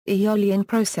Aeolian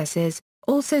processes,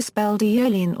 also spelled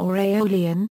Aeolian or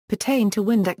Aeolian, pertain to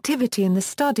wind activity in the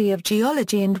study of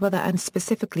geology and weather and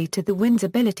specifically to the wind's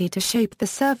ability to shape the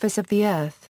surface of the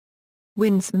earth.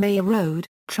 Winds may erode,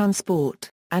 transport,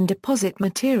 and deposit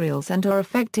materials and are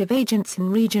effective agents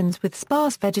in regions with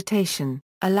sparse vegetation,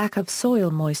 a lack of soil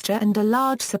moisture and a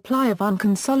large supply of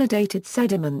unconsolidated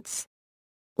sediments.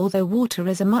 Although water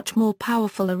is a much more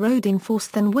powerful eroding force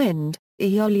than wind,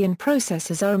 aeolian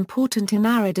processes are important in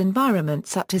arid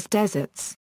environments such as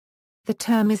deserts. The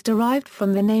term is derived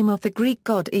from the name of the Greek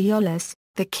god Aeolus,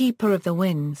 the keeper of the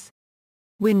winds.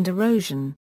 Wind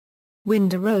erosion.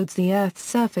 Wind erodes the Earth's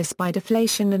surface by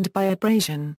deflation and by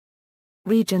abrasion.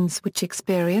 Regions which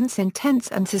experience intense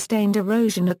and sustained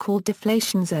erosion are called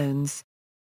deflation zones.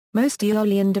 Most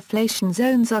aeolian deflation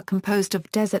zones are composed of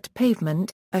desert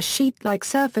pavement, a sheet-like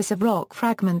surface of rock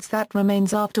fragments that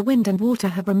remains after wind and water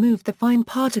have removed the fine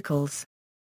particles.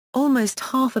 Almost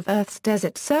half of Earth's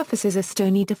desert surfaces are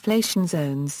stony deflation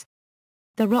zones.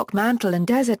 The rock mantle and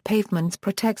desert pavements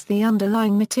protects the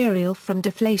underlying material from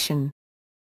deflation.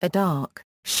 A dark,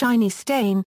 shiny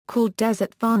stain, called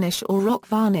desert varnish or rock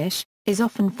varnish, is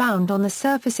often found on the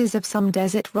surfaces of some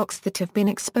desert rocks that have been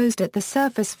exposed at the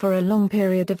surface for a long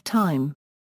period of time.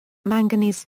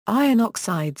 Manganese, iron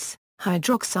oxides,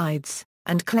 hydroxides,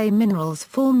 and clay minerals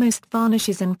form most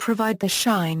varnishes and provide the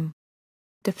shine.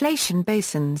 Deflation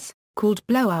basins, called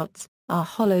blowouts, are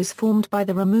hollows formed by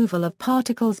the removal of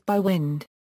particles by wind.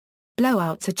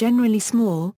 Blowouts are generally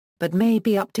small, but may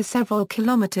be up to several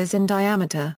kilometers in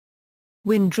diameter.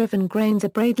 Wind-driven grains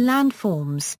abrade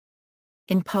landforms.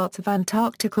 In parts of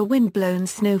Antarctica, wind-blown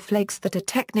snowflakes that are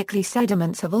technically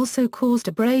sediments have also caused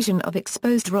abrasion of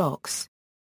exposed rocks.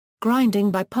 Grinding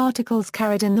by particles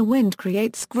carried in the wind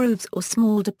creates grooves or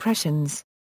small depressions.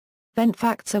 Vent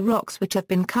facts are rocks which have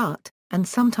been cut, and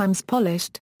sometimes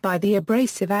polished, by the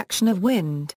abrasive action of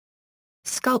wind.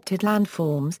 Sculpted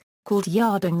landforms, called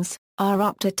yardings, are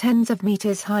up to tens of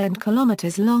meters high and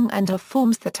kilometers long and are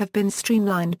forms that have been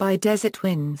streamlined by desert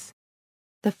winds.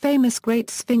 The famous Great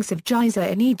Sphinx of Giza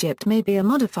in Egypt may be a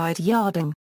modified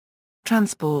yarding.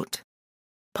 Transport.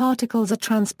 Particles are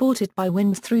transported by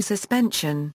wind through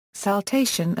suspension,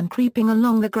 saltation and creeping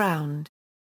along the ground.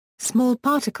 Small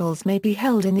particles may be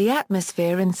held in the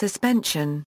atmosphere in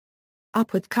suspension.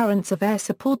 Upward currents of air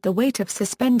support the weight of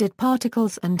suspended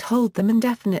particles and hold them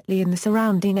indefinitely in the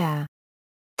surrounding air.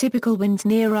 Typical winds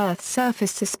near Earth's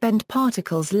surface suspend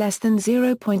particles less than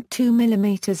 0.2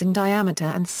 mm in diameter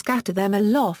and scatter them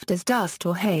aloft as dust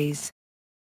or haze.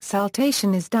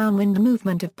 Saltation is downwind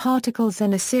movement of particles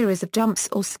in a series of jumps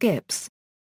or skips.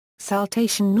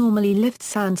 Saltation normally lifts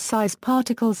sand-sized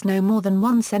particles no more than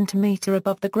 1 cm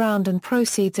above the ground and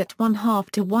proceeds at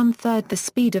 1/2 to 1/3 the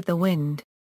speed of the wind.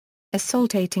 A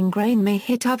saltating grain may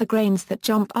hit other grains that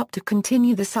jump up to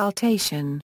continue the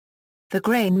saltation. The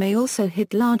grain may also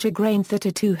hit larger grains that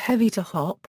are too heavy to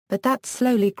hop, but that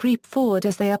slowly creep forward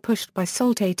as they are pushed by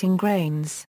saltating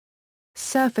grains.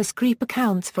 Surface creep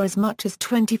accounts for as much as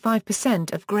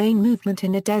 25% of grain movement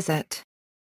in a desert.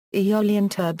 Aeolian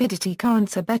turbidity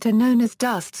currents are better known as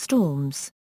dust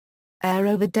storms. Air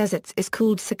over deserts is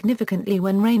cooled significantly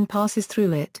when rain passes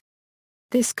through it.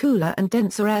 This cooler and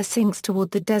denser air sinks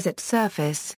toward the desert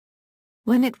surface.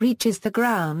 When it reaches the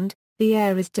ground, the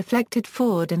air is deflected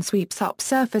forward and sweeps up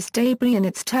surface debris in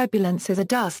its turbulence as a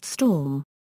dust storm.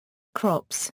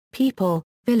 Crops, people,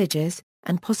 villages,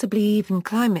 and possibly even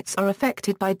climates are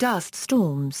affected by dust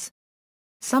storms.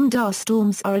 Some dust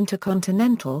storms are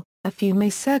intercontinental, a few may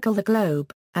circle the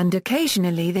globe, and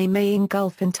occasionally they may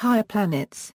engulf entire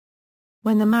planets.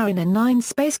 When the Mariner 9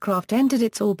 spacecraft entered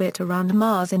its orbit around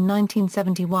Mars in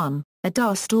 1971, a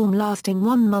dust storm lasting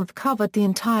 1 month covered the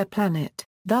entire planet,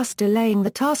 thus delaying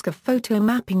the task of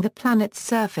photomapping the planet's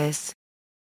surface.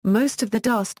 Most of the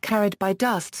dust carried by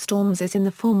dust storms is in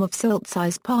the form of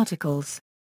silt-sized particles.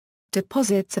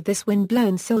 Deposits of this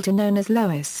wind-blown silt are known as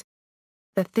loess.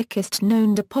 The thickest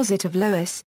known deposit of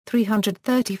loess,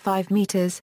 335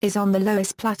 meters, is on the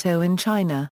Loess Plateau in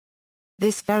China.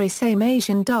 This very same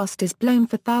Asian dust is blown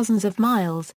for thousands of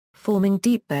miles, forming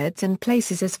deep beds in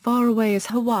places as far away as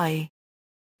Hawaii.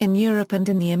 In Europe and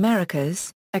in the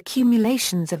Americas,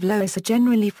 accumulations of loess are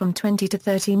generally from 20 to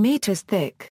 30 meters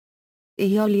thick.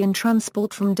 Aeolian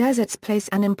transport from deserts plays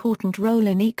an important role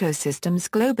in ecosystems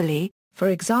globally, for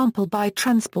example by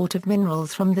transport of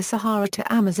minerals from the Sahara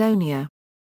to Amazonia.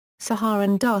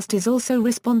 Saharan dust is also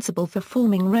responsible for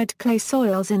forming red clay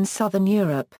soils in southern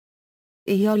Europe.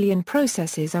 Aeolian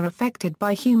processes are affected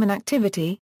by human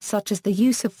activity, such as the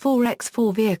use of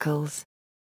 4x4 vehicles.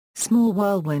 Small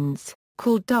whirlwinds,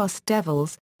 called dust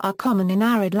devils, are common in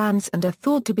arid lands and are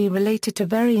thought to be related to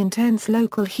very intense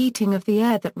local heating of the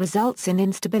air that results in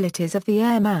instabilities of the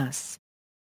air mass.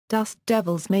 Dust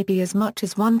devils may be as much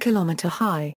as 1 kilometer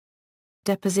high.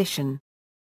 Deposition.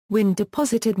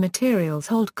 Wind-deposited materials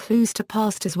hold clues to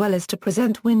past as well as to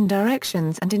present wind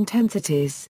directions and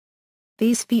intensities.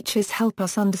 These features help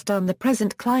us understand the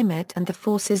present climate and the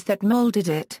forces that molded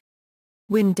it.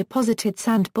 Wind-deposited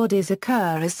sand bodies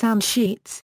occur as sand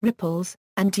sheets, ripples,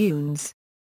 and dunes.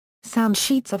 Sand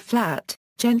sheets are flat,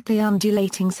 gently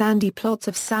undulating sandy plots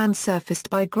of sand surfaced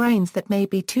by grains that may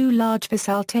be too large for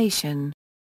saltation.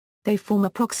 They form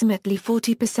approximately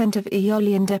 40% of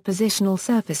aeolian depositional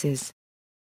surfaces.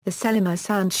 The Selima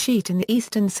sand sheet in the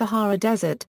eastern Sahara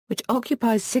Desert, which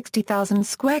occupies 60,000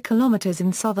 square kilometers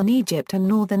in southern Egypt and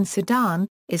northern Sudan,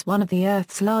 is one of the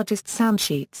Earth's largest sand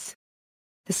sheets.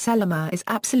 The Selima is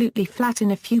absolutely flat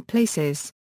in a few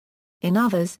places. In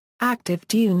others, active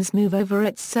dunes move over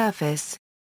its surface.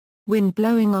 Wind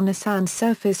blowing on a sand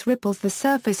surface ripples the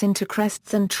surface into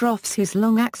crests and troughs whose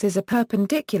long axes are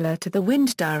perpendicular to the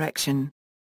wind direction.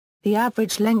 The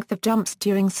average length of jumps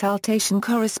during saltation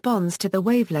corresponds to the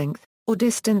wavelength, or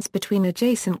distance between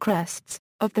adjacent crests,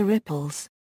 of the ripples.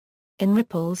 In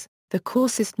ripples, the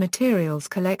coarsest materials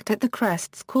collect at the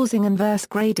crests causing inverse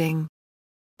grading.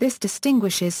 This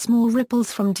distinguishes small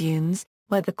ripples from dunes,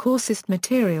 where the coarsest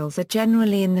materials are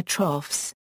generally in the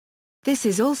troughs. This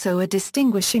is also a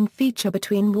distinguishing feature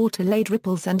between water-laid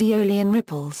ripples and aeolian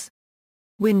ripples.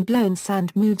 Wind-blown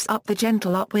sand moves up the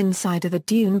gentle upwind side of the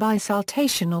dune by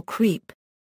saltation or creep.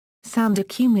 Sand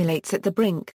accumulates at the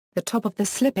brink, the top of the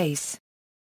slipace.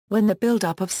 When the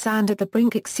buildup of sand at the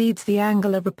brink exceeds the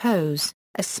angle of repose,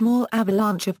 a small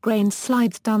avalanche of grains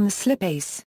slides down the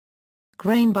slipace.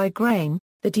 Grain by grain,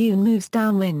 the dune moves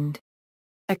downwind.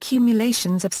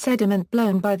 Accumulations of sediment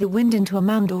blown by the wind into a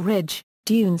mound or ridge,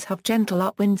 dunes have gentle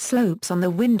upwind slopes on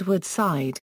the windward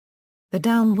side. The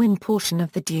downwind portion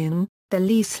of the dune, the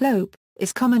lee slope,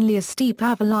 is commonly a steep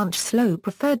avalanche slope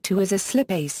referred to as a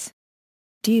slipace.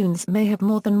 Dunes may have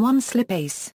more than one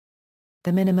slipace.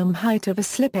 The minimum height of a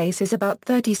slipace is about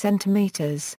 30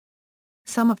 centimeters.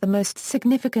 Some of the most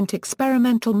significant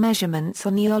experimental measurements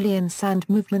on Aeolian sand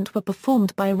movement were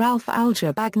performed by Ralph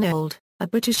Alger Bagnold, a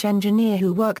British engineer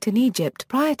who worked in Egypt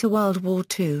prior to World War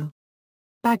II.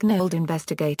 Bagnold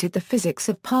investigated the physics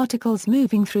of particles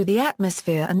moving through the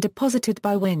atmosphere and deposited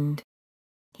by wind.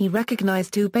 He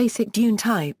recognized two basic dune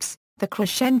types, the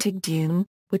crescentic dune,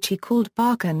 which he called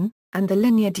Barkan, and the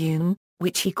linear dune,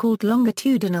 which he called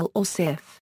longitudinal or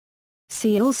sif.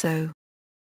 See also.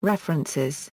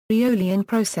 References: Aeolian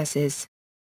processes.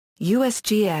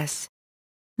 USGS.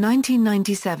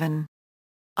 1997.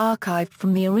 Archived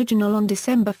from the original on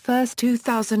December 1,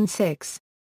 2006.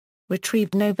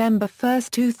 Retrieved November 1,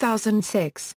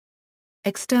 2006.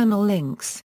 External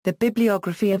links: the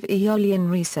Bibliography of Aeolian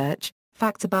Research,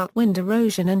 Facts about Wind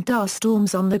Erosion and Dust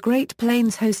Storms on the Great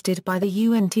Plains hosted by the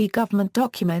UNT Government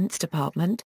Documents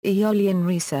Department, Aeolian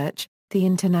Research, the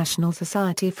International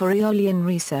Society for Aeolian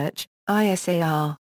Research, ISAR.